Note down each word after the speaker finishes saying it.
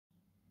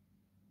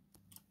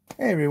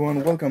Hey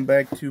everyone, welcome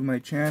back to my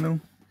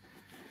channel.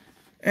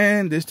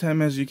 And this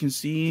time, as you can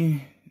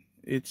see,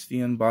 it's the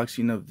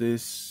unboxing of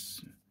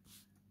this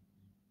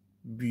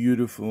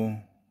beautiful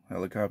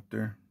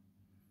helicopter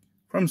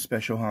from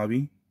Specia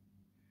Hobby.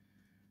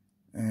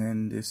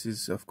 And this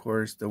is, of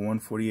course, the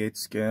 1/48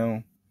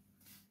 scale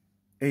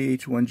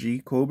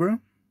AH-1G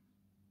Cobra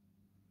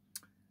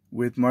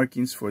with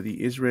markings for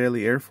the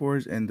Israeli Air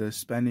Force and the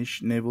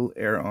Spanish Naval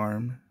Air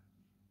Arm.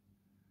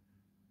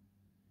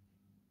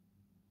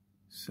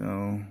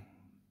 So,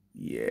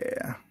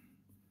 yeah,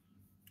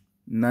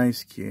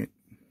 nice kit,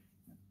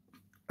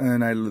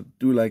 and I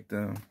do like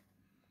the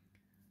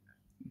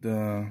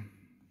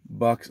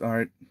box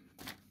art.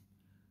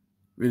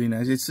 Really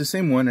nice. It's the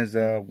same one as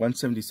the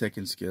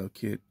 1/72 scale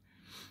kit,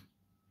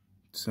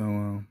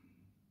 so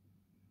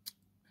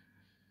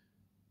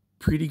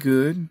pretty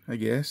good, I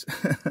guess.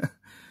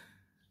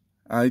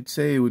 I'd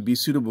say it would be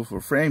suitable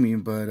for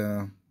framing, but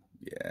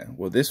yeah,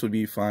 well, this would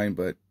be fine,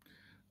 but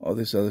all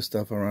this other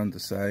stuff around the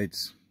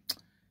sides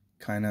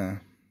kind of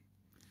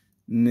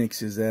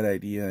nixes that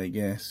idea, I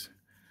guess.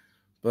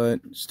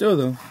 But still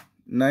though,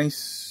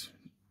 nice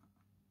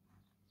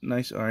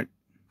art.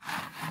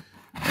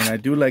 And I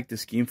do like the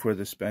scheme for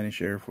the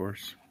Spanish Air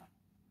Force,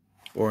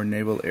 or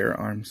Naval Air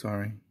Arm,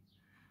 sorry.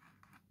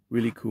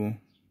 Really cool.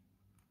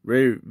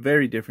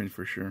 Very different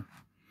for sure.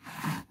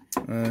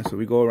 So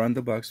we go around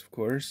the box, of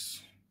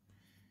course,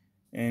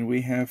 and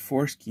we have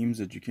 4 schemes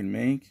that you can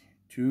make.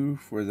 2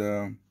 for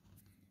the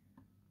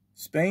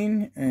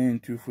Spain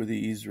and 2 for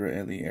the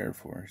Israeli Air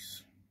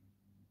Force.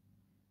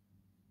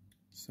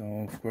 So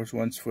of course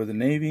one's for the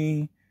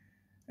Navy,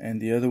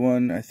 and the other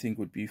one I think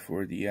would be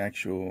for the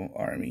actual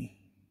Army.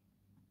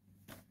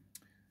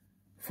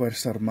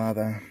 Fuerza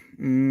Armada.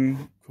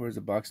 Of course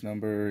the box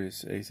number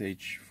is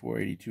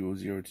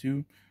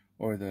AH-48202,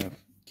 or the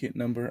kit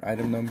number,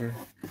 item number.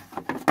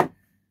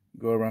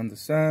 Go around the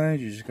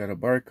side, you just got a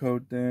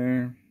barcode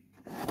there.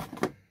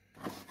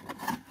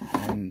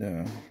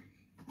 And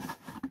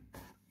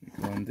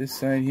on this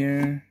side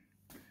here,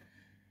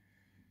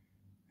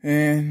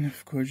 and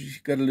of course you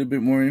got a little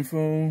bit more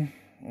info,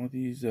 all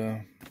these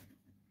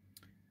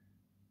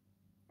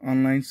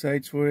online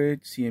sites for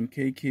it: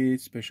 CMK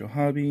Kit, Specia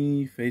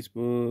Hobby,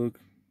 Facebook,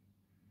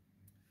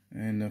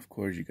 and of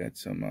course you got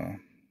some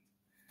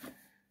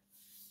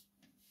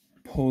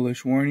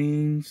Polish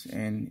warnings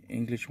and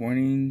English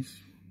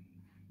warnings,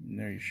 and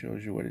there it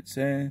shows you what it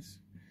says.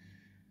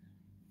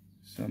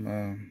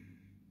 Some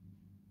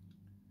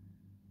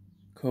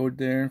code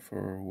there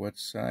for what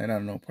side, I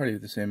don't know, probably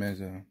the same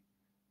as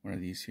one of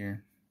these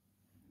here,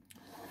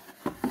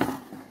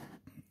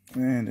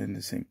 and then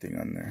the same thing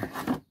on there.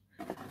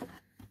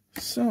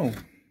 So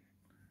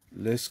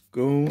let's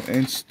go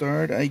and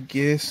start, I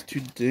guess,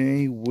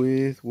 today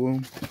with,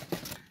 well,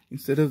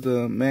 instead of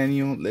the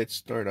manual, let's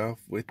start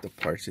off with the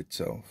parts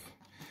itself.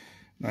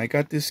 Now I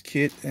got this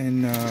kit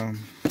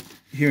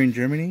here in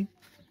Germany,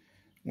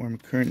 where I'm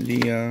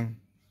currently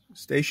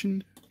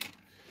stationed.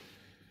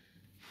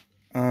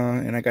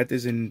 And I got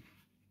this in,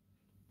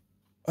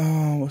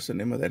 what's the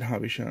name of that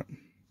hobby shop?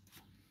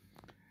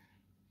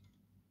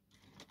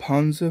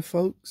 Panzer,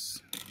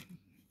 folks.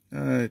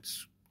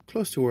 It's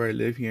close to where I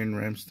live here in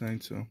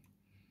Ramstein, so,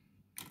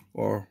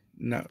 or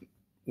not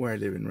where I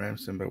live in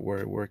Ramstein, but where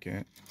I work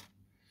at.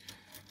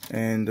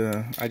 And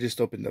I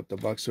just opened up the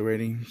box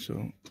already,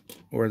 so,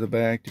 or the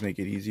bag, to make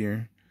it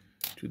easier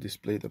to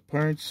display the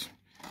parts.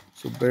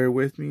 So bear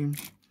with me.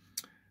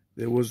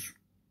 There was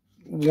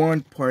one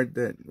part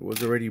that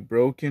was already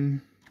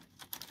broken,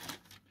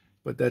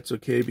 but that's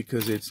okay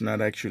because it's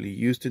not actually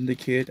used in the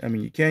kit. I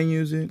mean, you can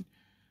use it,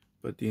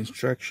 but the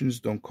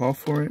instructions don't call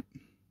for it,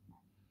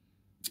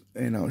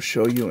 and I'll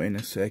show you in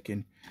a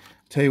second.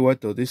 Tell you what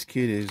though, this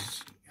kit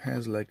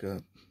has like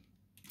a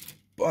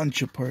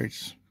bunch of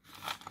parts,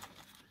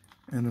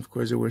 and of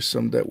course there were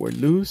some that were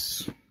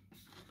loose,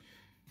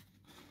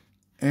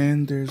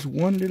 and there's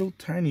one little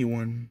tiny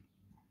one,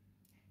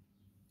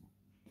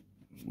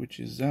 which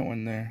is that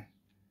one there.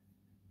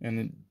 And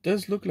it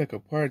does look like a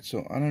part,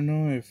 so I don't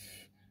know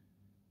if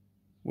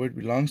where it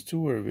belongs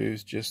to, or if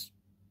it's just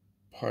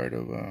part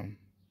of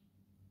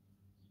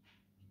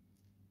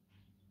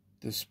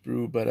the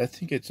sprue. But I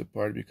think it's a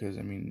part, because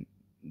I mean,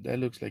 that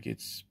looks like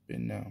it's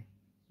been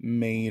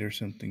made or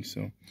something.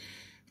 So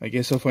I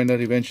guess I'll find out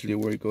eventually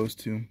where it goes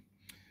to.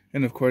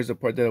 And of course the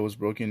part that was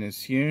broken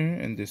is here,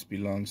 and this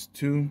belongs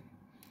to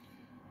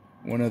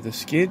one of the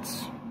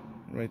skids.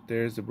 Right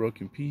there is the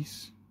broken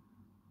piece.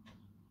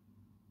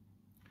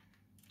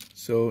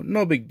 So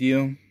no big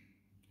deal.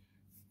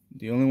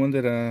 The only one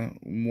that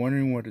I'm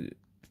wondering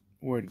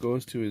where it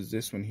goes to is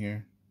this one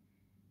here.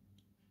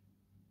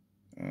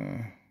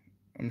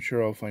 I'm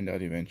sure I'll find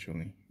out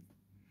eventually.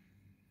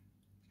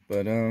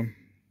 But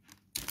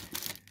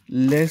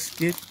let's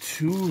get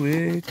to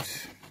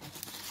it.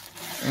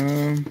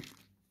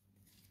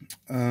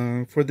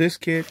 For this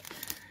kit,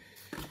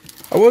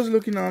 I was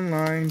looking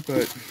online,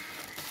 but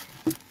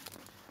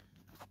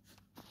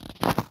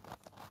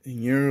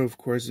in Europe, of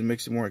course, it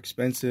makes it more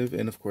expensive,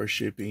 and of course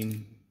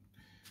shipping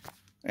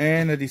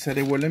And I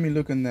decided, well, let me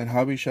look in that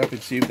hobby shop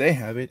and see if they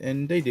have it,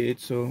 and they did.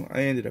 So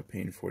I ended up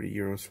paying 40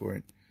 euros for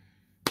it.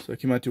 So it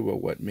came out to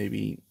what,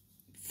 maybe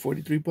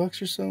 43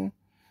 bucks or so,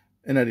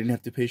 and I didn't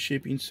have to pay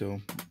shipping.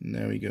 So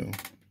there we go.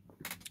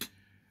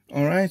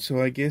 All right,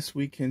 so I guess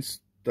we can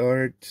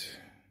start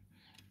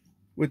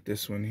with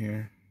this one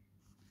here.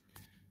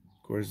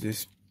 Of course,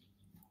 this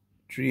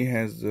tree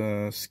has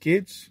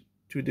skids,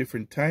 2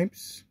 different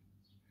types.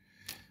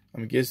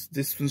 I guess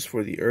this one's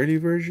for the early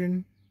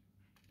version.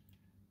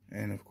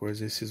 And of course,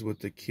 this is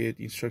what the kit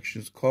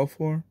instructions call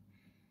for,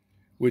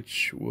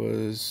 which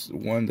was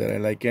one that I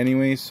like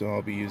anyway, so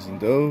I'll be using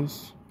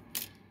those.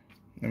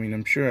 I mean,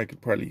 I'm sure I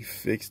could probably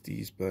fix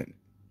these, but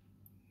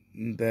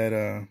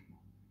that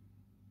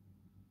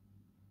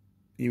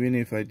even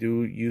if I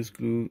do use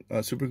glue,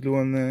 super glue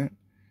on that,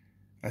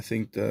 I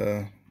think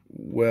the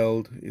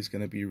weld is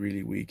gonna be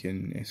really weak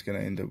and it's gonna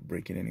end up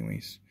breaking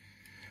anyways.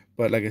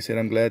 But like I said,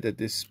 I'm glad that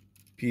this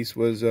piece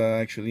was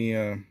actually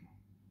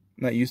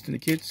not used in the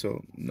kit,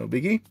 so no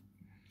biggie.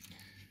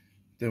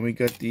 Then we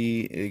got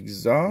the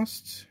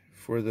exhaust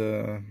for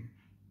the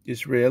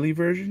Israeli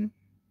version.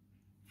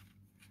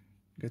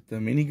 Got the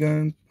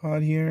minigun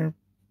pod here,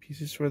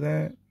 pieces for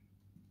that.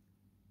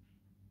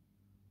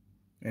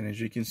 And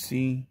as you can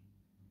see,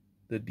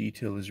 the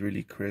detail is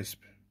really crisp.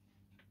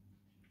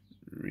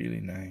 Really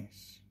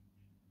nice.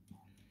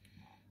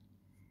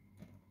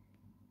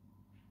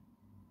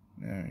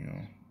 There we go.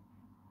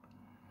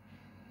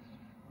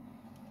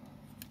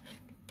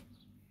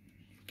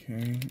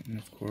 Okay, and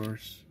of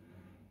course,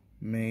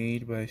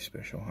 made by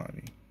Specia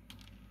Hobby.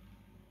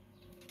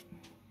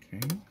 Okay,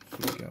 so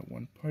we got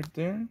one part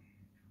there.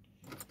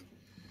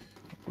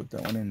 Put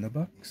that one in the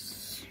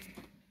box.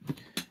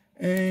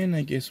 And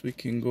I guess we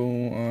can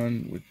go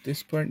on with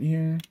this part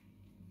here.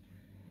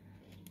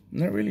 I'm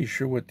not really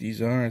sure what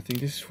these are. I think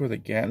this is for the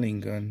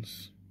Gatling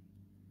guns.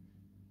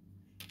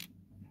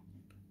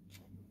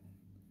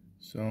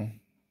 So,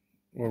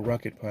 or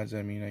rocket pods,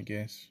 I mean, I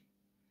guess.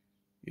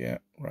 Yeah,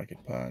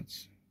 rocket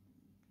pods.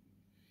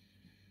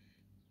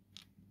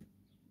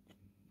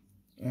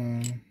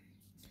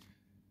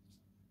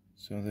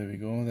 So there we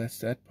go, that's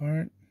that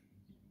part.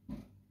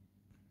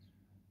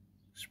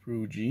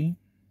 Sprue G.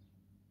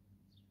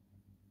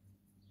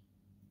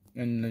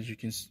 And as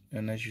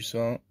you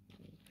saw,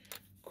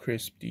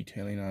 crisp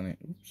detailing on it.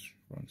 Oops,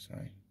 wrong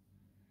side.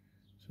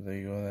 So there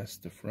you go, that's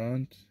the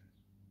front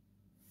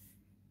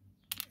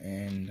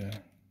and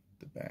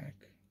the back.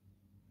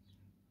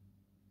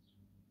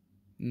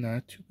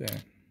 Not too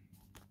bad.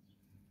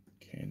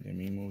 Okay, let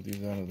me move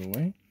these out of the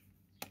way.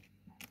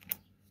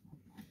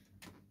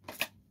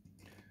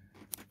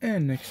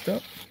 And next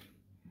up,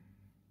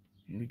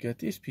 we got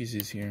these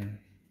pieces here.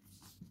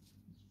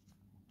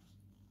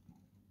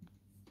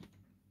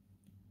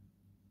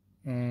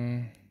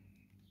 I'm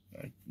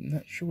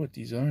not sure what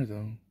these are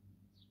though,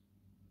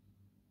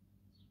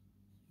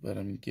 but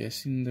I'm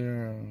guessing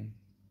they're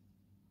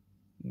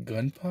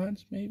gun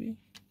pods, maybe?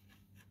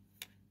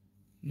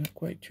 Not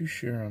quite too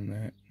sure on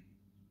that.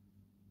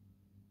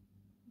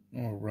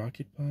 Or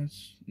rocket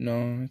pods?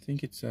 No, I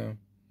think it's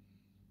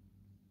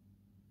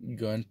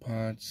gun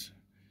pods,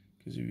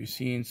 because if you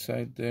see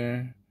inside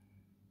there,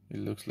 it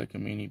looks like a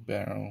mini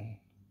barrel,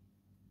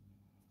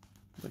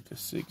 like a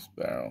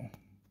 6-barrel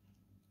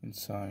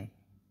inside.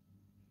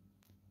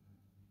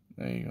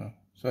 There you go.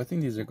 So I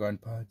think these are gun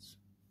pods,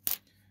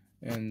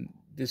 and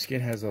this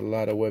kit has a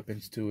lot of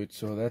weapons to it,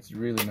 so that's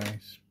really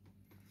nice.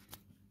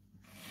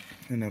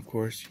 And of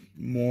course,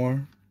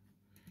 more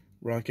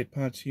rocket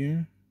pods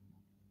here.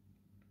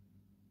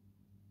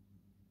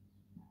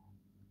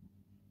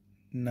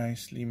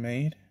 Nicely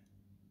made.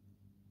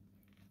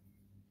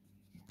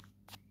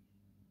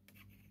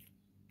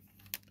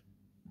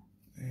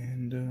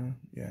 And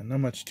yeah, not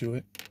much to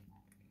it.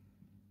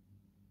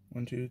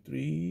 1, 2,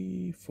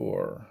 3,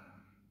 4.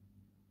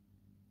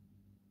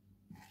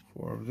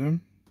 4 of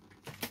them.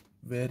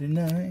 Very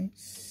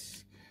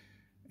nice.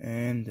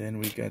 And then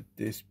we got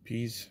this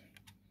piece.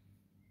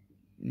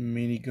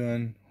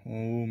 Minigun.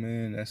 Oh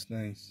man, that's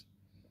nice.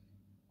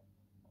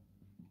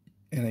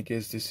 And I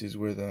guess this is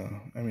where the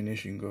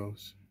ammunition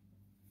goes.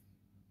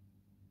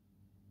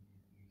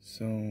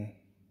 So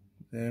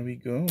there we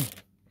go.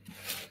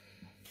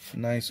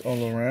 Nice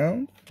all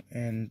around,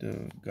 and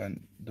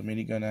the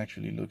minigun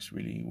actually looks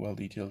really well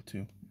detailed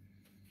too.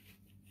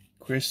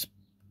 Crisp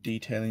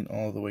detailing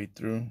all the way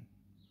through.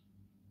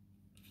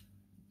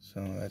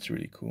 So that's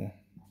really cool.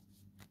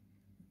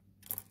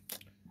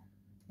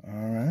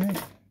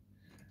 Alright,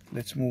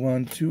 let's move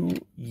on to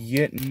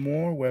yet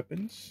more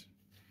weapons.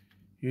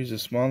 Here's a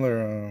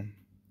smaller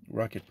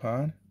rocket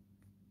pod.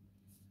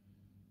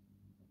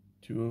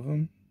 2 of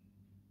them.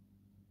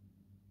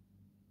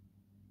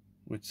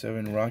 With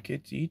 7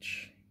 rockets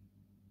each.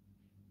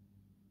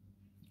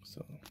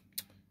 So,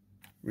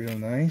 real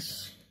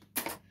nice.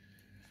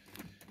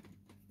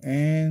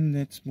 And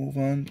let's move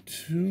on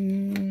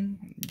to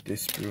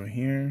this sprue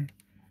here.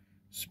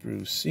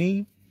 Sprue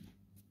C.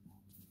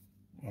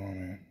 Oh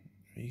man,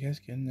 are you guys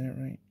getting that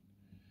right?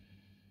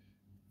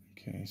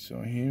 Okay,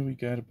 so here we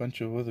got a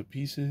bunch of other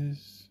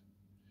pieces.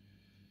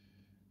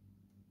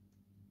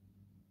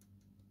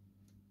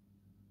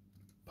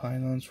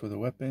 Pylons for the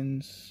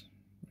weapons,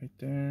 right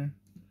there.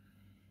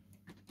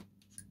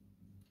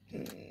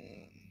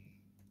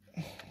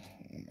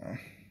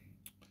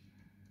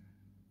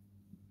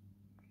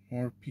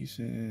 More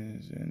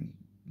pieces, and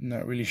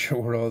not really sure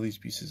where all these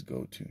pieces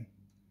go to.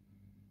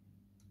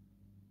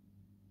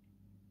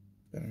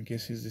 But I'm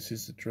guessing this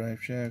is the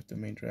drive shaft, the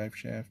main drive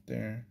shaft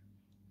there.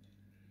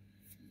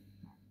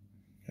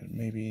 Got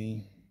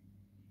maybe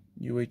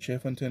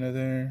UHF antenna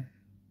there.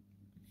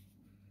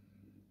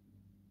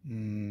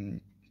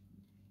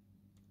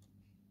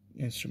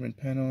 Instrument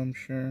panel, I'm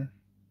sure.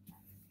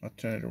 I'll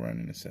turn it around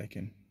in a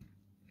second.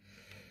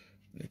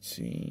 Let's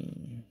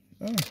see.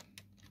 Oh,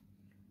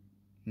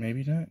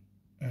 maybe not.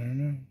 I don't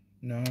know.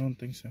 No, I don't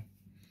think so.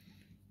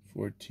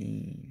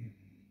 14.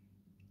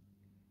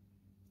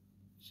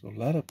 So a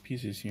lot of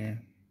pieces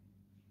here.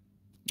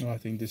 Oh, I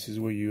think this is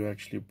where you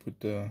actually put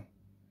the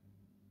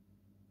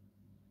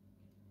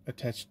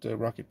attach the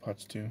rocket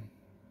pods to.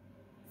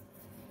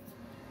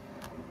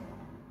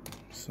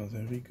 So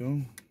there we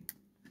go.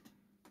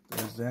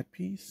 There's that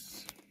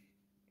piece.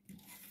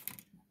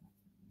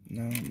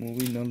 Now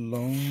moving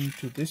along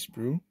to this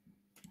sprue.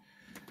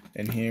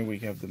 And here we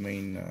have the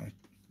main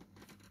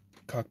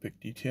cockpit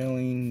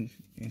detailing,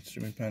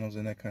 instrument panels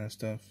and that kind of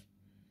stuff.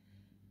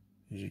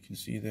 As you can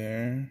see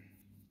there,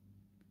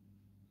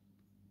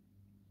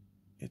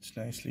 it's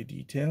nicely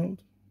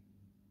detailed.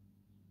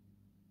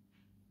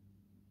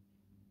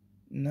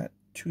 Not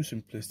too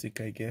simplistic,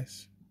 I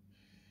guess,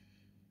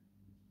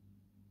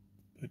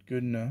 but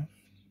good enough.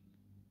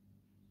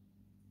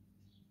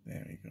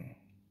 There we go.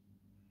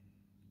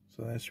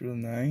 So that's real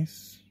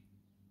nice.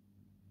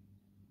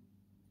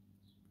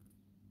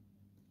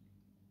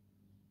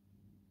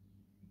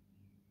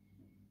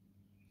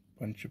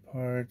 Bunch of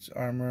parts,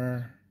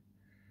 armor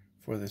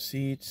for the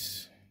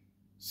seats,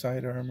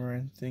 side armor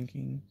and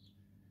thinking.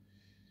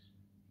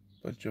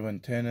 Bunch of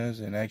antennas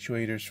and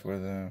actuators for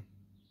the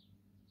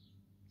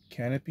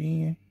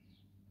canopy,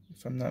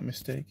 if I'm not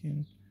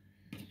mistaken.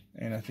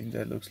 And I think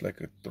that looks like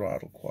a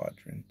throttle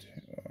quadrant.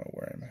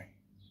 Where am I?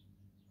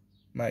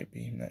 Might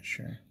be, I'm not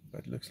sure,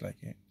 but it looks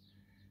like it.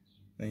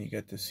 Then you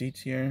got the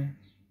seats here,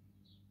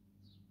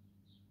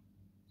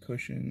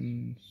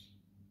 cushions,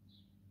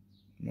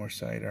 more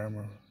side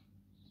armor.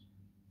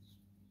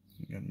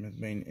 You got the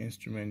main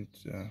instrument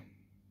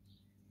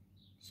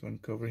sun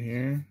cover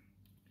here,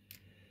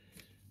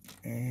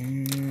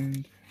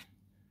 and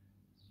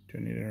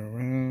turn it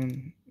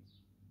around.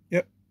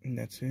 Yep, and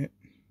that's it.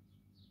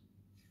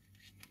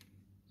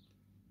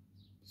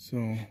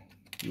 So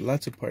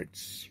lots of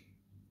parts,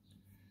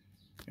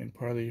 and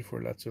probably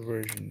for lots of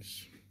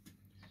versions.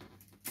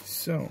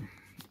 So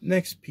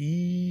next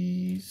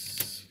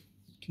piece,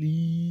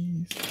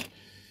 please.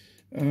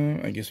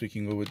 I guess we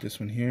can go with this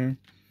one here.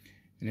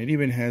 And it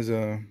even has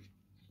a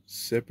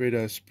separate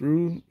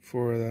sprue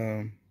for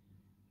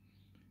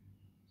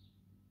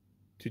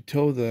to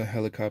tow the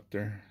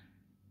helicopter,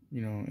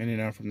 you know, in and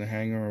out from the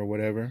hangar or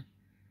whatever.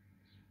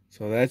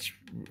 So that's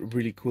a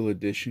really cool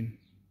addition.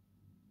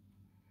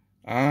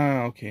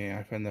 Ah, okay,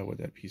 I found out what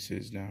that piece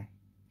is now.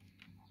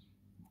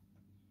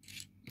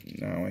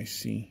 Now I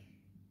see.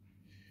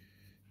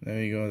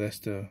 There you go, that's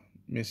the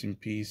missing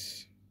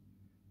piece.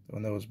 The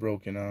one that was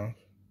broken off.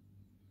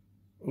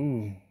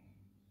 Ooh.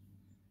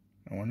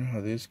 I wonder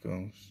how this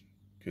goes,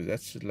 because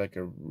that's like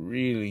a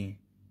really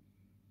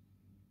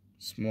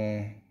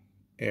small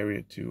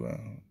area to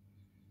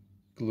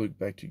glue it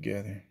back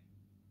together.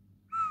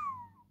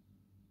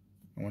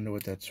 I wonder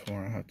what that's for.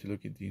 I'll have to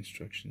look at the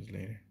instructions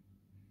later.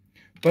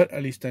 But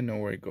at least I know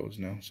where it goes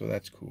now, so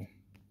that's cool.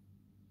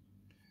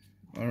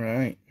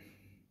 Alright.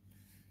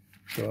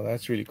 So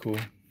that's really cool.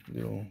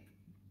 Little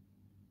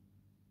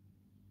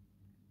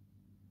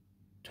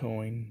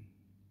towing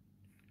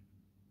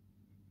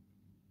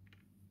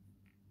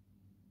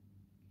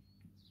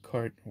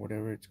cart, or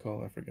whatever it's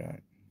called. I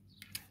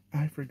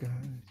forgot.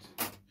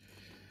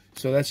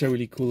 So that's a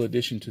really cool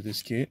addition to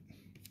this kit.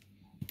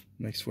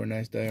 Makes for a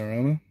nice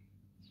diorama.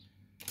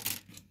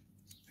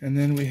 And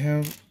then we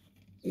have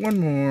one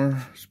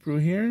more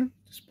sprue here.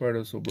 This part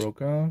also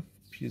broke off.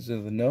 Piece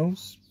of the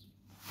nose.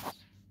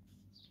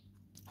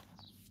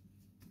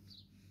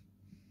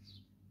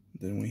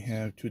 Then we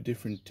have two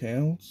different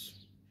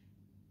tails.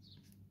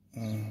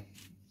 Well,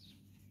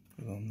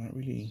 I'm not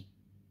really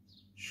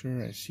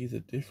sure I see the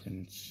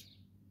difference.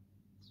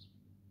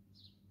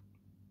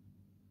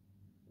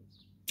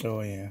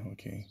 Oh yeah,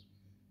 okay.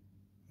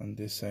 On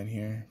this side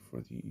here,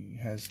 for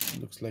the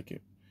looks like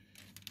it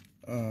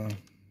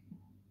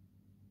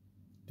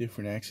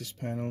different access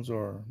panels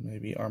or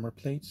maybe armor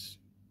plates.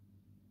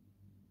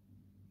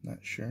 Not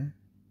sure,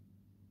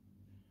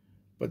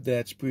 but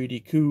that's pretty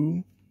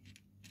cool.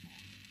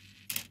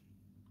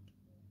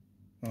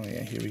 Oh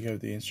yeah, here we have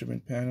the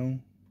instrument panel.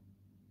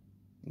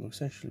 It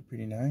looks actually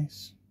pretty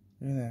nice.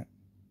 Look at that.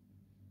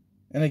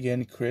 And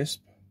again,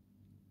 crisp.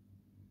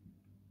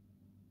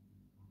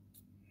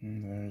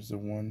 And there's the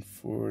one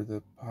for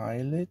the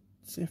pilot.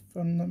 if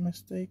I'm not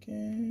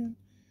mistaken.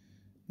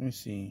 Let me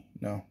see.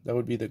 No, that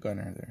would be the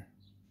gunner there.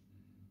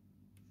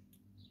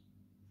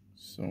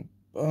 So,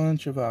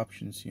 bunch of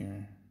options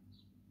here.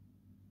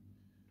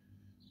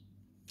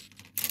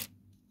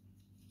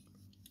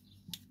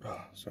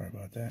 Oh, sorry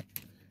about that.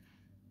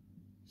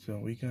 So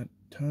we got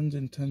tons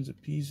and tons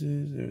of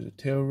pieces. There's a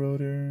tail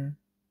rotor.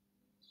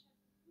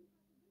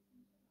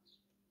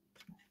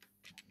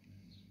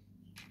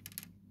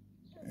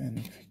 And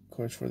of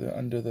course for the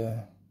under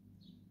the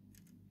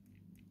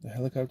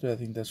helicopter, I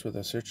think that's where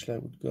the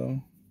searchlight would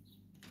go.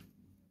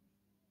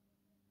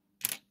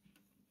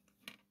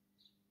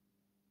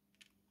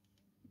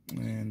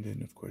 And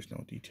then of course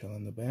no detail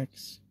on the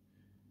backs.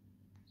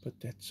 But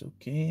that's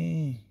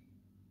okay.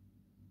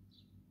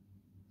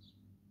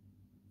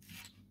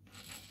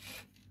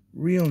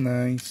 Real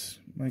nice.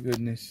 My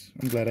goodness.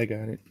 I'm glad I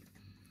got it.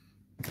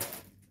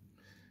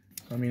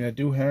 I mean, I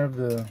do have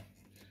the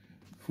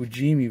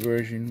Fujimi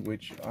version,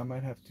 which I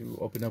might have to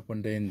open up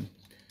one day, and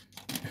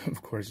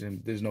of course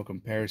there's no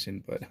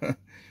comparison, but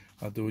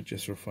I'll do it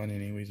just for fun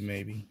anyways.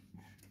 Maybe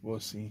we'll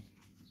see.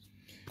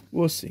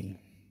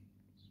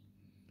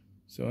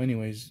 So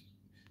anyways,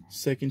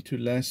 second to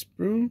last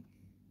sprue,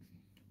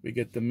 we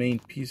get the main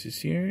pieces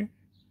here,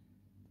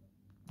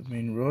 the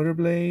main rotor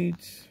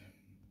blades,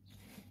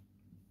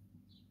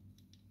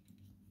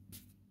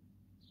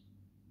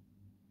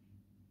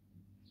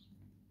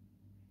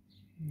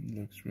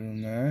 looks real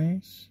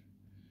nice.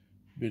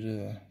 Bit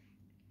of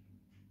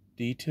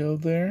detail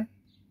there,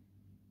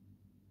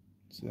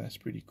 so that's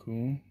pretty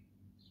cool.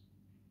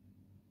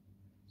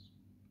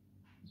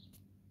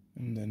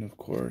 And then of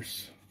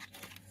course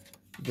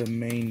the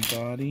main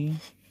body,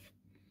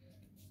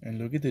 and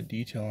look at the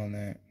detail on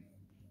that.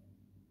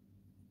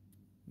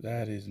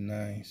 That is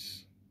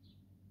nice.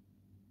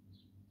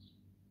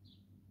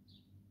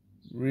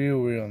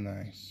 Real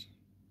nice.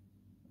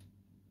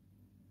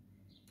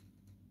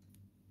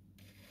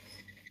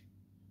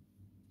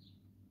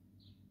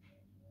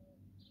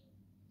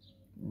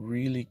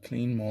 Really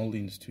clean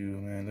moldings too,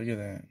 man. Look at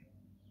that.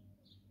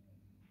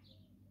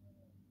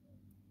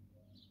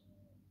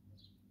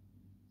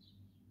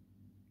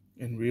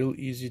 And real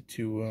easy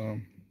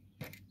to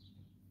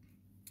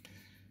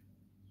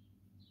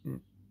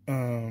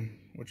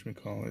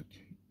whatchamacallit,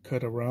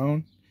 cut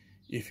around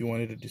if you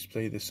wanted to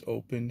display this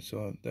open.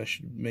 So that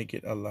should make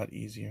it a lot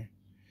easier,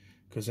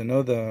 because I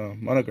know the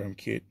monogram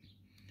kit,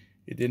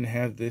 it didn't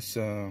have this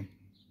panel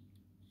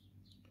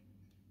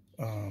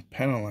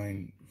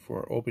line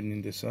for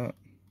opening this up.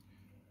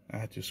 I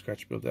had to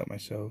scratch build that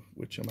myself,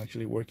 which I'm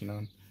actually working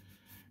on,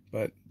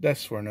 but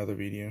that's for another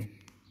video.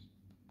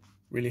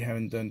 Really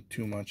haven't done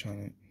too much on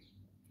it.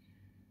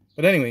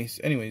 But anyways,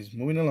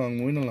 moving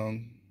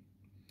along.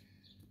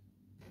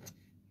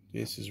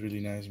 This is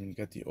really nice. I mean, you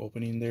got the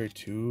opening there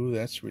too.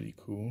 That's really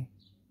cool.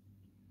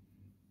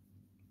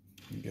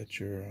 You got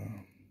your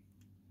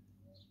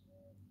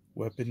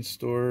weapon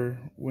store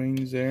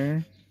wings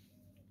there.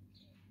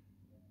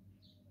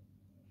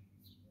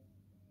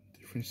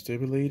 Different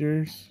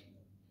stabilators.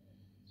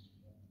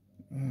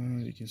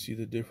 You can see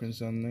the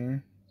difference on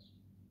there.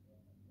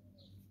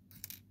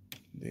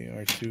 They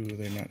are two,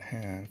 they're not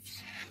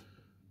halves.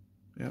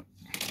 Yep.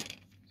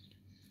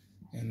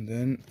 And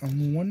then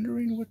I'm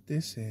wondering what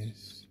this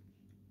is.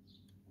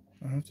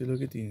 I'll have to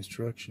look at the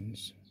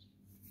instructions.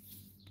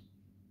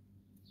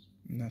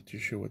 I'm not too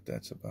sure what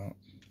that's about.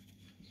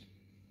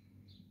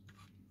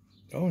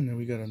 Oh, and then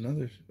we got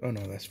another. Oh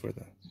no, that's for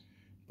the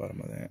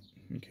bottom of that.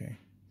 Okay.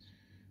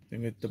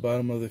 Then we got the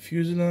bottom of the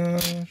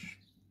fuselage.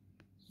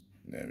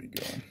 There we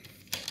go.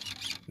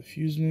 The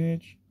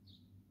fuselage.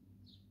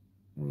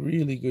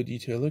 Really good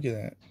detail. Look at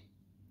that.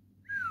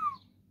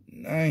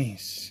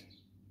 Nice.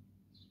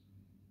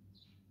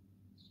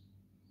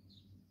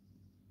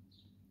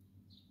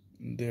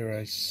 Dare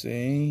I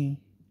say,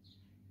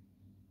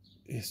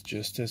 it's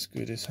just as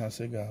good as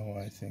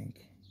Hasegawa, I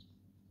think.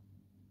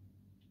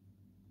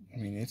 I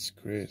mean, it's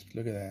crisp.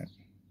 Look at that.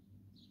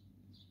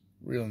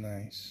 Real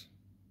nice.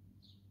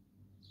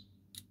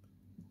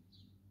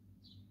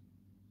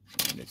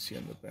 Let's see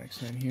on the back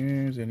side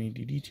here. Is there any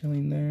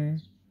detailing there?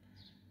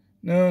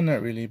 No,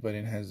 not really, but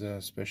it has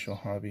a Specia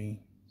Hobby.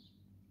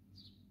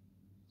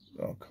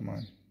 Oh, come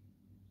on.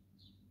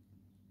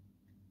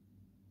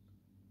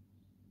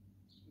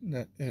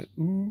 That,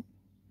 ooh.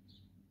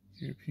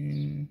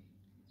 European.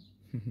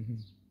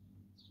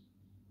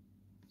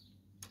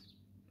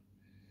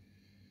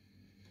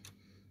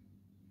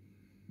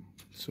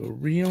 So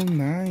real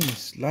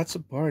nice. Lots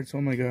of parts.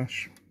 Oh my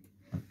gosh.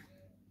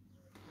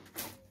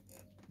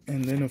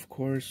 And then, of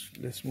course,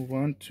 let's move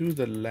on to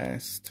the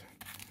last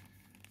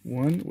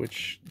one,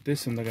 which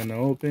this I'm not gonna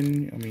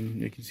open. I mean,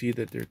 you can see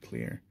that they're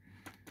clear.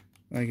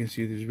 I can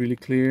see this really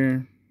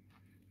clear.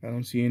 I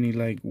don't see any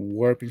like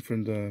warping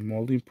from the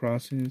molding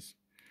process.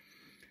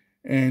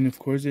 And of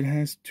course, it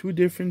has two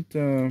different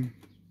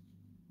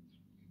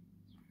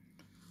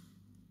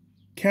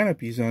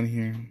canopies on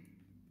here.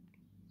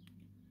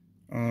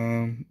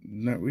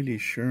 Not really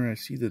sure I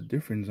see the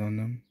difference on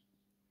them.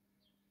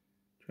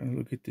 Trying to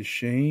look at the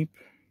shape.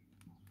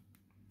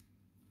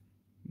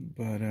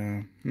 But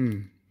I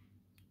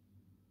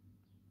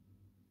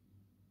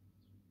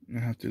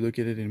have to look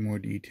at it in more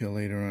detail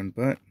later on.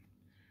 But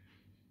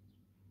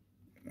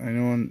I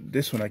know on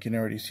this one I can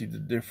already see the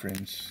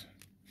difference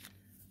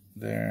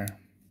there.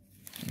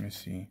 Let me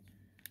see. You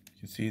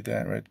can see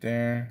that right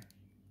there.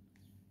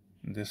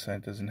 And this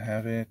side doesn't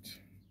have it.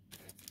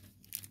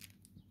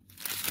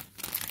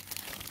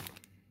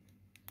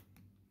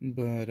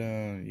 But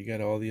you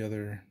got all the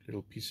other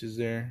little pieces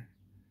there,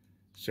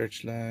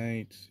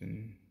 searchlights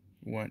and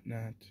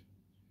whatnot.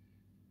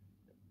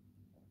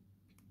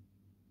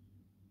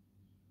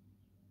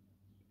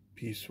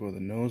 Piece for the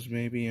nose,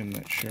 maybe. I'm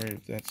not sure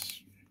if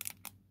that's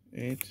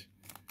it,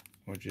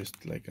 or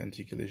just like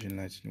anti-collision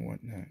lights and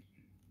whatnot.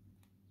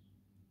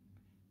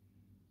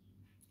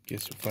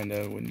 Guess we'll find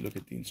out when you look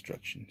at the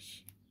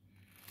instructions.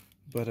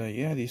 But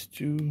yeah, these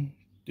two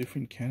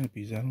different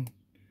canopies, I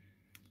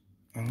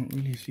don't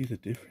really see the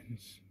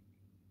difference,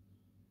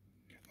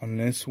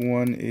 unless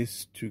one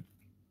is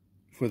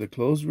for the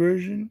closed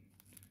version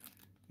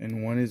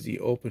and one is the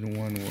open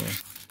one where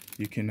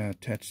you can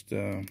attach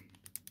the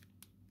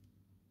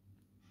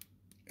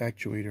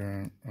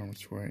actuator arms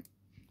for it.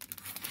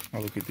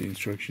 I'll look at the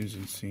instructions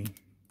and see.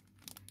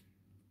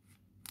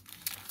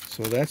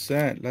 So that's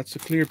that. Lots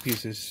of clear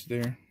pieces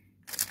there.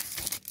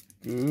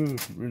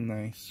 Good, real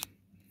nice.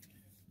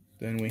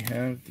 Then we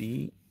have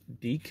the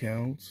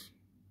decals.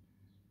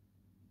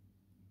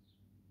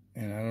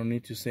 And I don't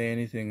need to say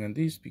anything on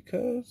these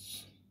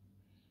because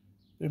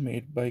they're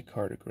made by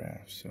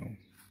Cartograph. So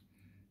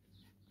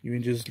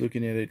even just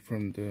looking at it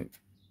from the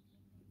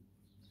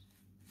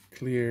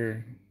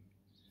clear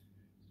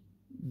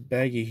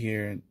baggy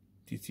here,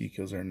 these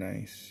decals are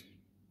nice.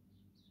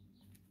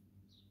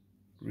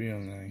 Real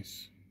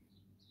nice.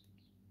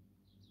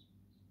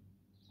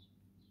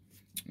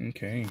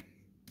 Okay.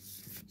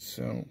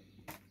 So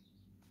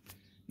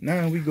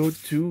now we go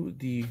to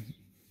the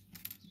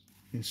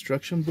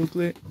instruction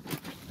booklet,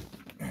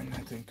 and I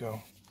think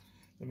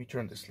let me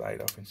turn the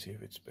slide off and see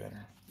if it's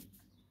better,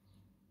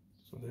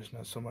 so there's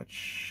not so much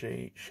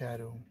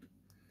shadow,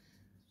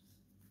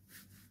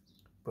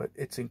 but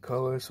it's in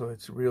color, so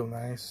it's real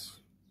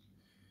nice.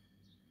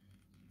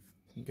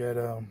 You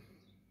got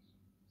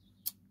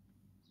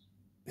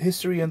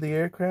history on the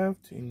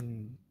aircraft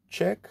in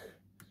Czech,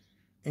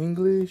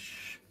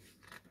 English,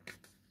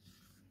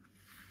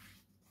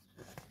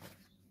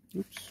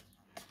 oops,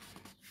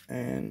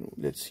 and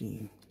let's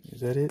see,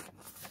 is that it?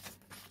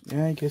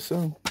 Yeah, I guess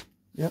so.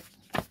 Yep.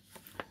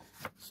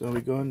 So we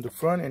go in the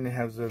front and it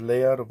has the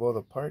layout of all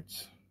the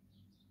parts.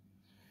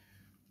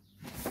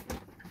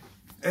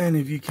 And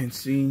if you can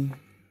see,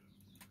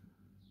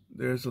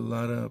 there's a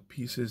lot of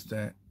pieces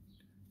that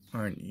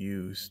aren't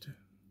used.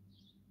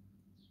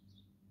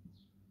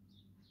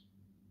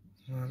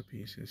 A lot of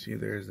pieces. See,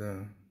 there's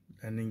a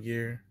landing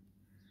gear.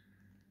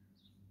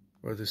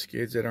 Or the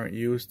skids that aren't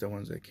used, the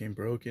ones that came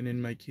broken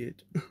in my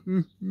kit.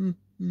 And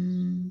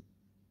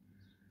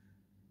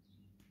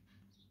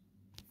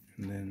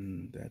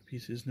then that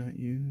piece is not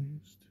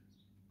used.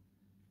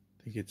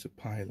 I think it's a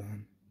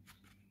pylon.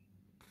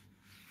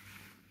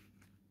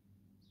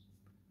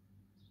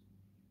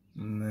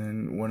 And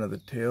then one of the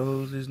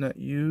tails is not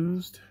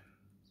used.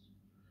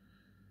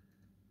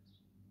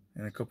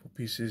 And a couple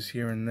pieces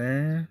here and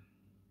there.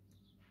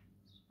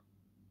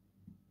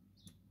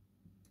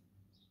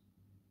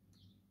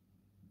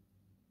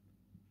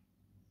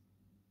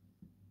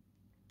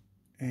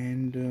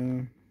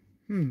 And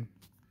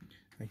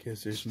I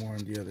guess there's more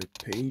on the other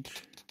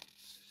page.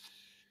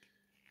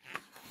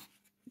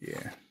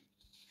 Yeah.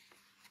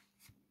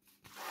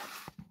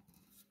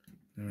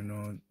 Never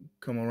know.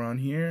 Come around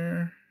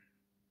here.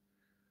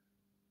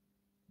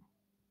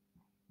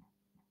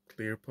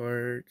 Clear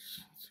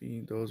parts.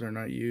 See, those are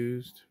not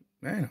used.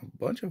 Man, a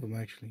bunch of them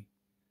actually.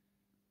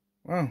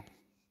 Wow.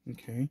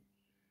 Okay.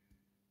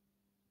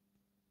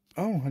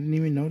 Oh, I didn't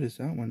even notice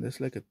that one. That's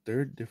like a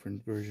third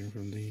different version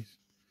from these.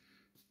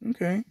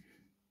 Okay.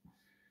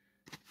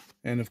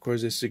 And of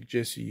course, it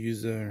suggests you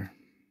use a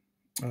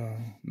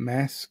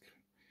mask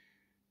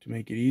to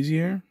make it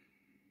easier.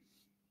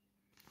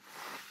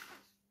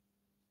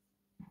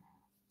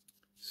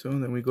 So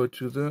then we go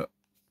to the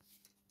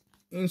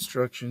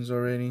instructions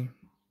already.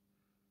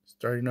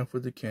 Starting off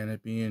with the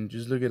canopy, and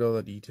just look at all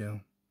the detail.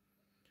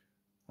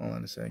 Hold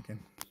on a second.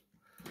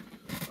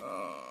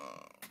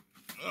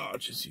 I'll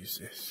just use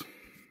this.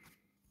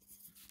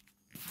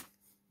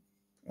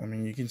 I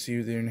mean, you can see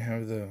they didn't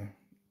have the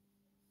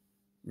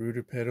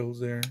rotor pedals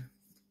there.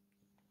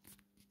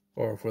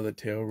 Or for the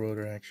tail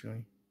rotor,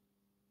 actually.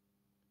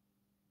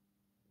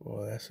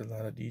 Boy, that's a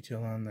lot of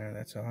detail on there.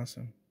 That's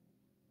awesome.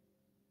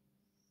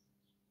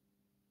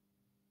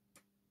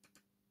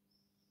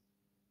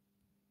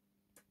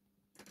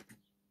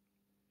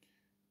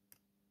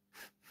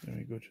 Then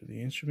we go to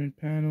the instrument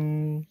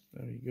panel.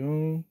 There we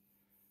go.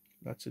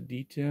 Lots of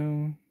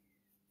detail.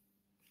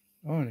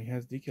 Oh, and it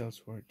has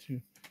decals for it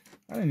too.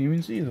 I didn't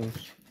even see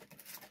those.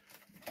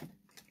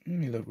 Let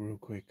me look real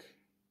quick.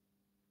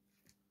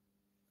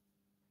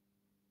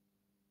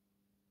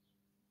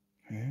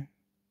 Huh?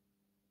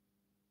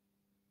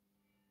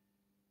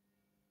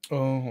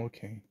 Oh,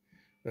 okay.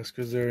 That's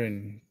because they're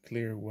in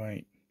clear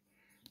white.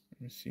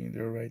 Let me see,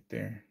 they're right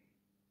there.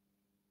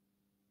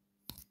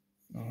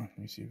 Oh, let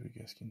me see if you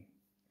guys can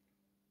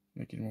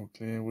make it more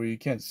clear. Well, you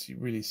can't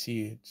really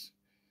see it. It's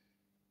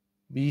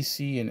B,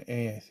 C, and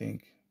A, I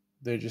think.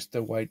 They're just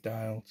the white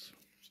dials.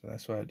 So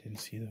that's why I didn't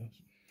see those.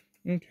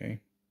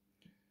 Okay.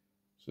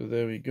 So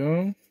there we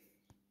go.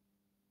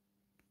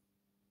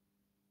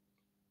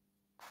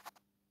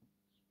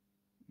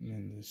 And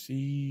then the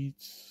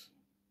seats.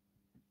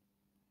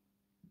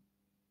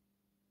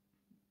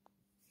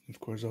 Of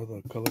course, all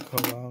the color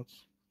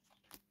callouts.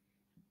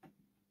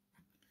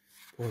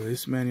 Boy,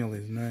 this manual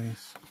is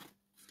nice.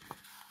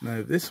 Now,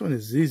 if this one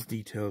is this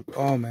detailed,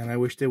 oh man, I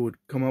wish they would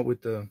come up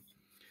with the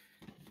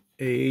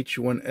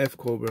AH-1F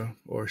Cobra,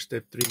 or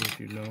Step 3, if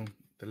you know.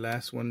 The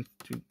last one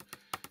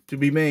to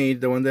be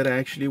made, the one that I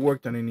actually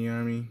worked on in the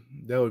Army.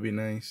 That would be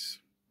nice.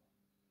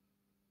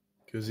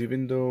 Because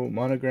even though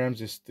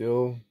Monograms is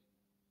still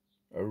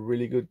a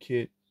really good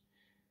kit,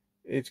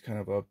 it's kind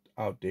of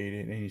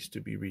outdated and needs to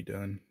be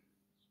redone.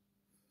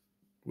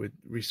 With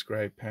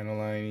rescribed panel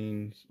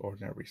linings, or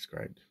not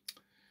rescribed,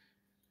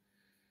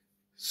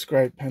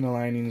 scribed panel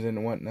linings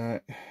and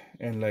whatnot.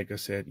 And like I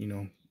said, you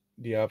know,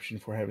 the option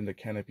for having the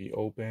canopy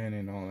open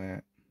and all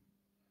that.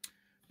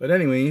 But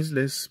anyways,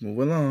 let's move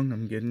along.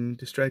 I'm getting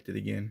distracted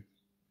again.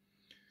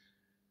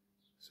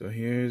 So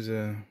here's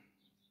a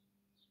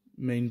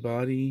main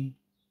body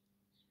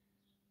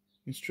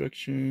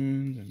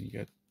instructions, and you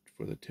got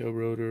for the tail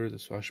rotor, the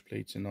swash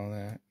plates and all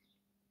that.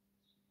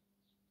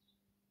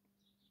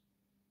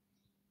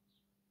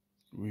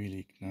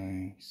 Really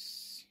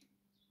nice.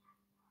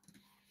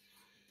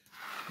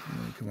 And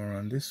then come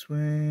around this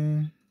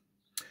way.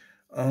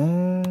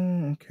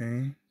 Oh,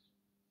 okay.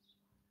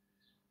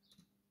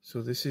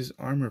 So this is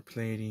armor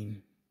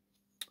plating.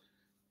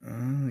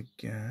 Oh,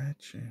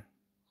 gotcha.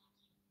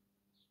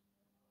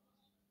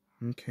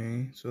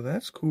 Okay, so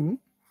that's cool.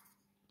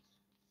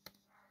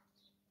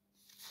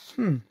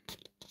 Then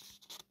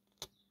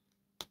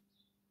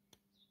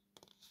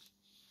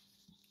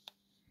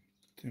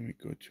we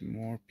go to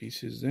more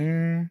pieces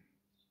there.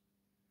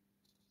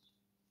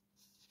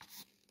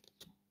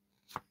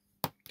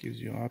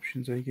 Gives you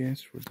options, I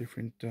guess, for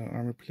different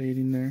armor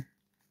plating there.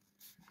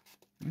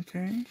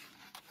 Okay,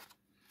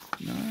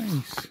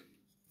 nice.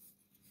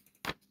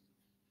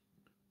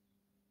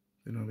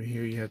 Then over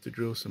here you have to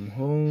drill some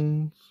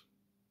holes.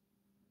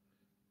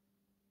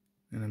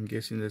 And I'm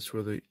guessing that's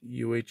for the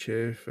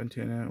UHF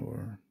antenna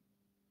or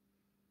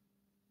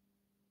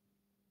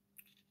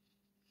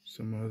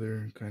some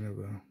other kind of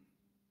a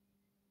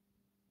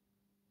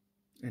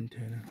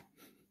antenna.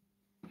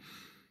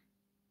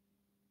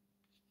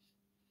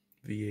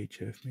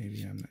 VHF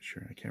maybe, I'm not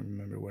sure. I can't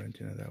remember what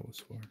antenna that was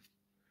for.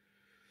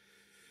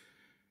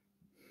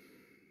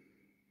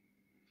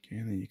 Okay,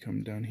 and then you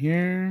come down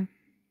here,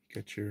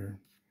 got your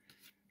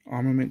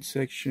armament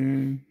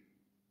section.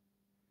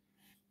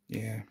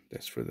 Yeah,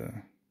 that's for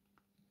the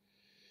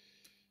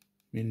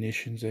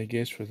munitions, I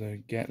guess, for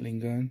the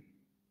Gatling gun.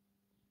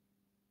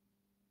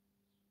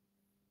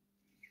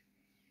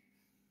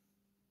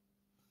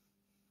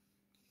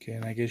 Okay,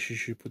 and I guess you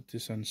should put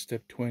this on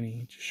step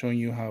 20, just showing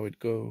you how it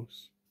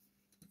goes.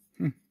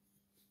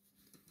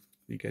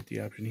 You got the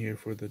option here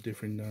for the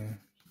different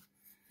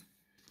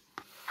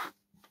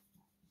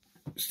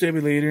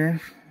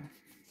stabulator.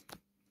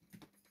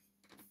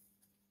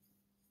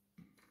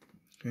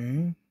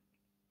 Okay.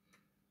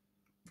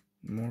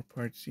 More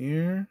parts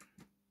here.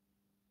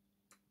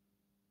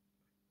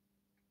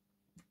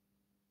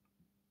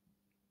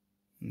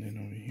 And then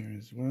over here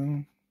as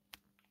well.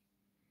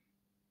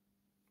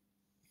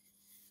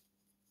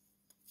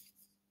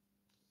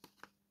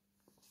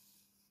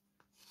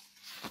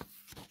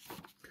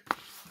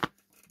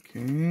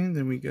 Okay,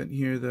 then we got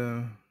here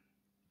the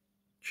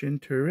chin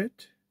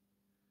turret.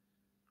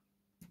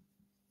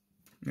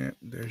 Yeah,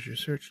 there's your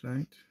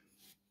searchlight.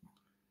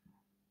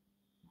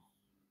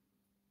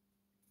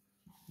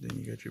 Then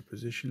you got your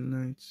position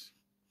lights.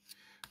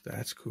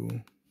 That's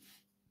cool.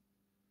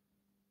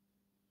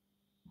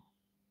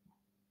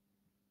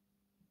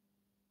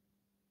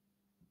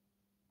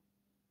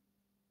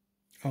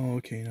 Oh,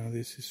 okay, now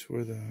this is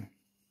for the...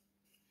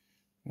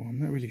 Well, I'm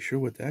not really sure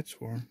what that's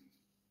for.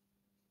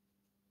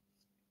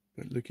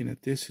 But looking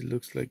at this, it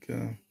looks like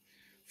a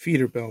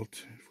feeder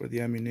belt for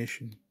the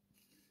ammunition,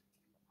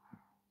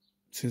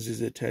 since it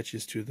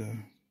attaches to the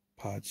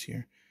pods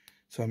here.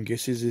 So I'm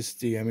guessing this is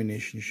the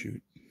ammunition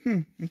chute.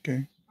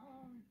 Okay.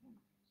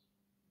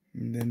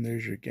 And then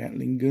there's your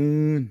Gatling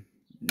gun.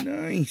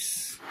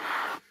 Nice.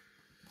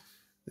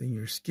 Then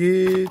your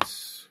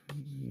skids,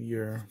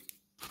 your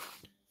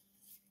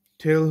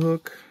tail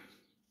hook,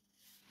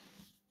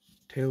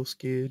 tail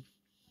skid,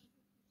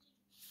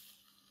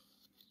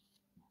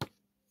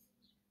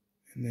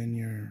 and then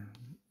your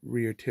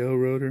rear tail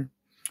rotor.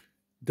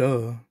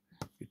 Duh,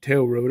 your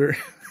tail rotor.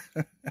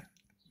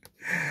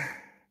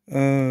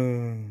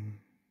 And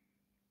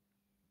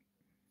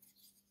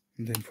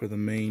then for the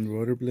main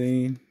rotor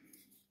blade,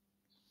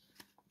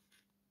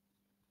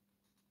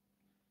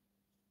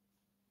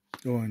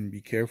 Oh, and be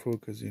careful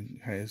because it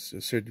has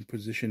a certain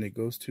position it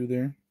goes to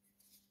there.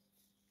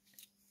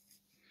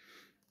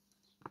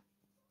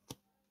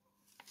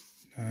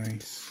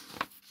 Nice.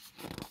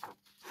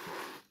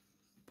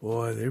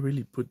 Boy, they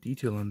really put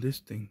detail on this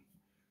thing.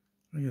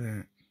 Look at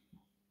that.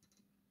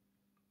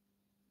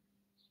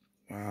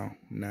 Wow,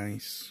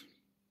 nice.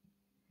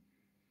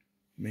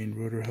 Main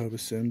rotor hub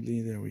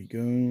assembly, there we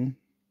go.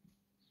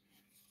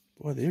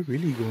 Boy, they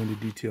really go into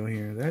detail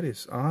here. That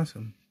is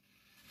awesome.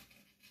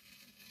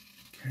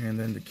 And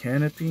then the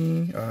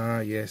canopy.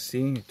 Yeah,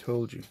 see, I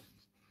told you.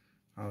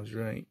 I was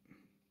right.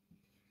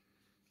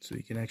 So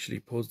you can actually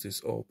pulls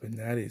this open.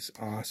 That is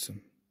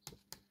awesome.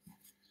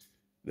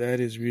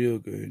 That is real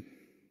good.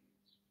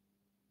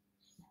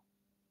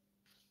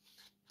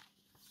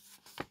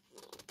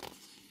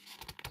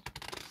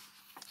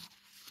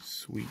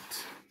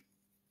 Sweet.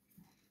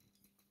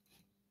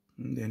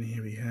 And then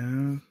here we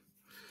have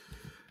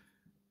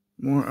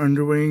more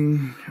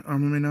underwing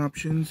armament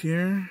options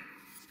here.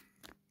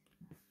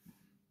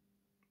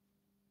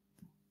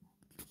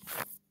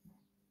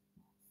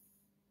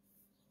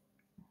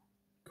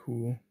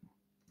 Cool.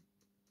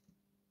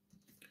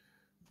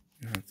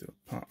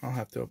 I'll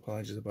have to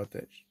apologize about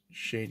that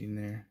shading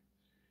there.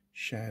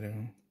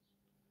 Shadow.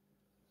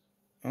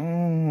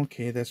 Oh,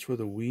 okay, that's for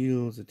the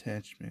wheels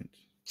attachment.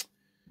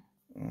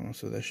 Oh,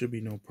 so that should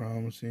be no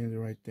problem. Seeing it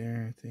right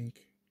there, I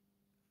think.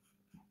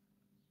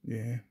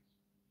 Yeah.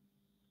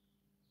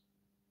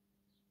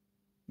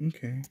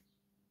 Okay.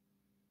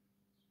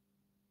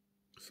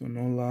 So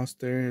no loss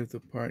there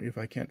if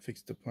I can't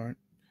fix the part.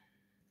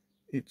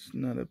 It's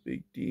not a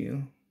big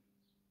deal.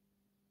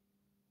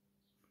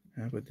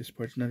 But this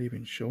part's not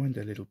even showing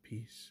that little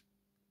piece.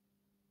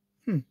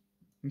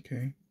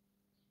 Okay.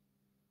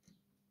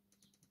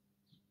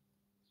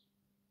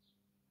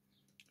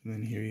 And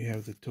then here you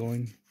have the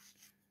towing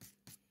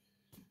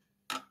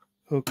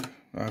hook.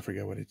 Oh, I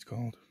forget what it's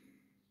called.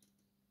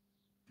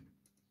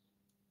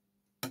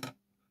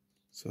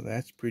 So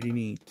that's pretty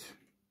neat.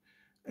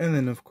 And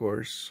then of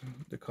course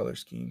the color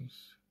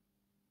schemes.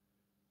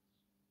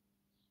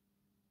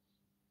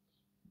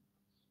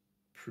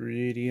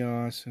 Pretty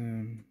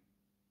awesome.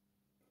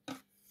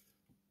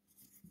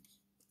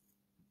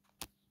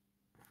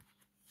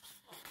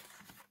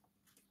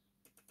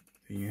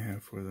 Then you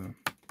have for the,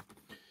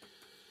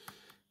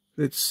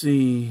 let's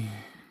see,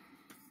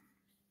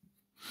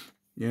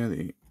 yeah,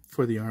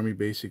 for the army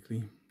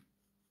basically.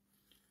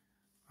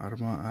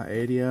 Arma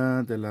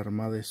Aérea de la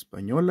Armada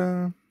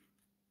Española.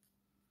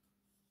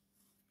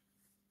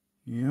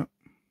 Yep.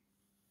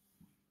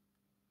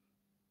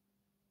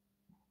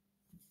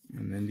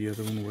 And then the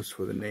other one was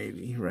for the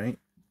Navy, right?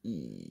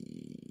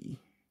 There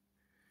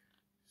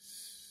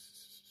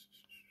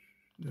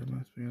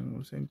must be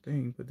the same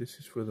thing, but this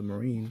is for the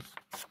Marines.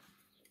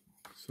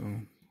 So,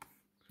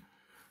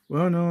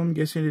 well, no, I'm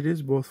guessing it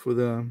is both for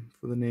the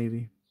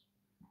Navy.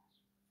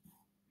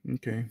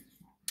 Okay,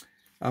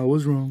 I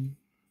was wrong.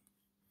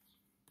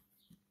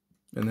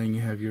 And then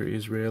you have your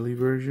Israeli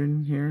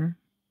version here.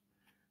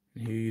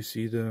 And here you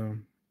see the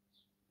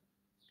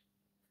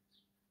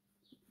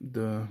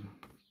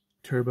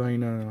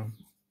turbine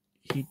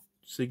heat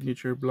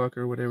signature block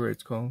or whatever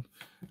it's called.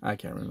 I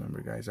can't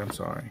remember, guys. I'm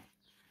sorry.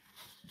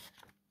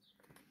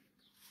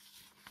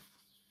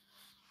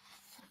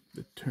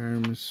 The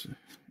terms,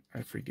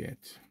 I forget.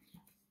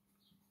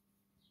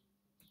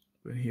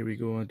 But here we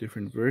go, a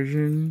different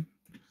version.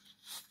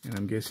 And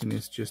I'm guessing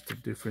it's just a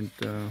different,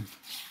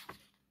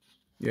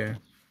 yeah,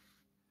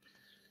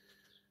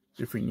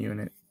 different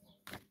unit.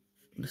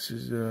 This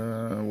is,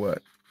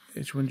 what?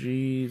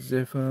 AH-1G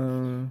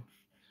Zephyr,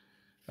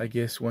 I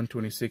guess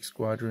 126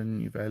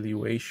 Squadron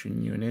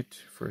Evaluation Unit,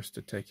 1st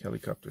Attack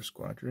Helicopter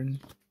Squadron.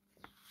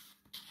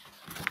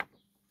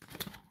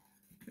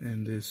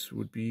 And this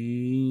would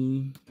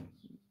be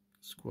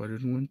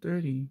Squadron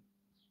 130,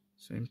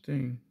 same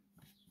thing.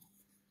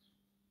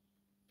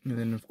 And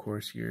then of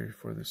course here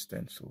for the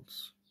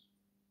stencils.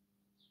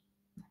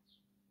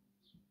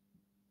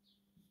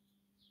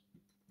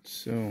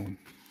 So, and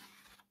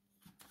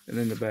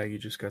in the bag you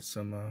just got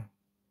some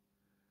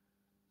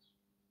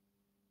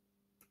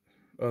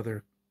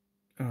other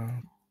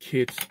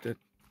kits that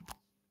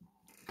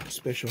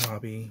Specia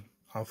Hobby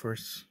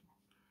offers.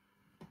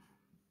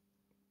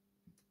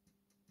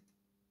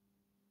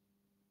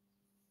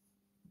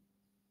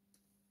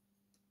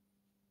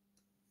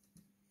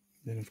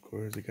 Then of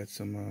course I got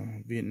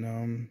some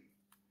Vietnam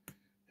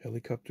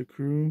helicopter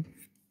crew.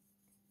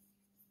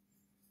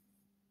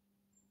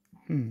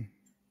 I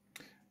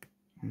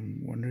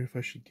wonder if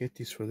I should get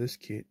these for this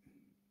kit.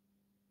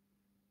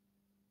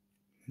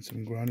 And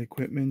some ground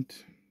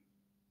equipment.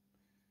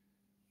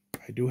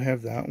 I do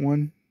have that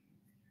one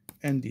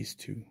and these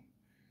two,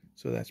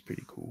 so that's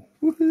pretty cool.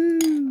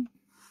 Woohoo!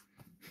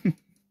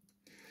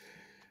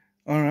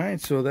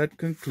 Alright, so that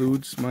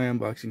concludes my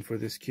unboxing for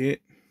this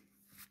kit.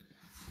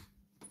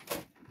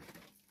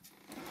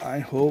 I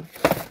hope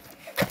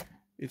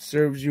it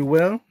serves you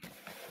well,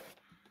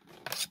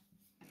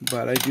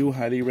 but I do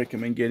highly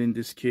recommend getting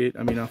this kit.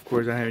 I mean, of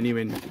course, I haven't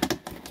even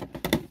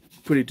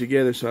put it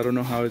together, so I don't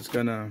know how it's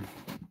gonna,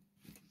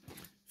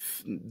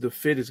 the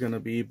fit is gonna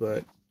be,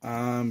 but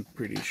I'm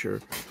pretty sure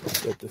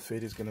that the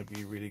fit is gonna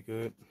be really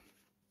good,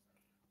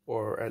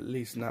 or at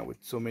least not with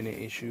so many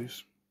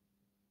issues.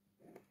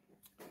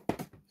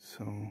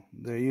 So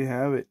there you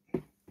have it.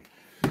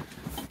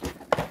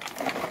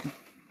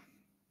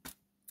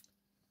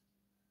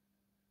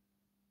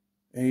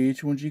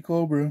 AH-1G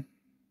Cobra.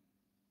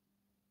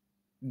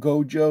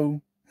 Go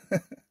Joe.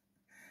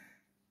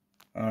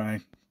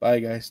 Alright, bye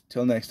guys,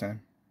 till next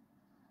time.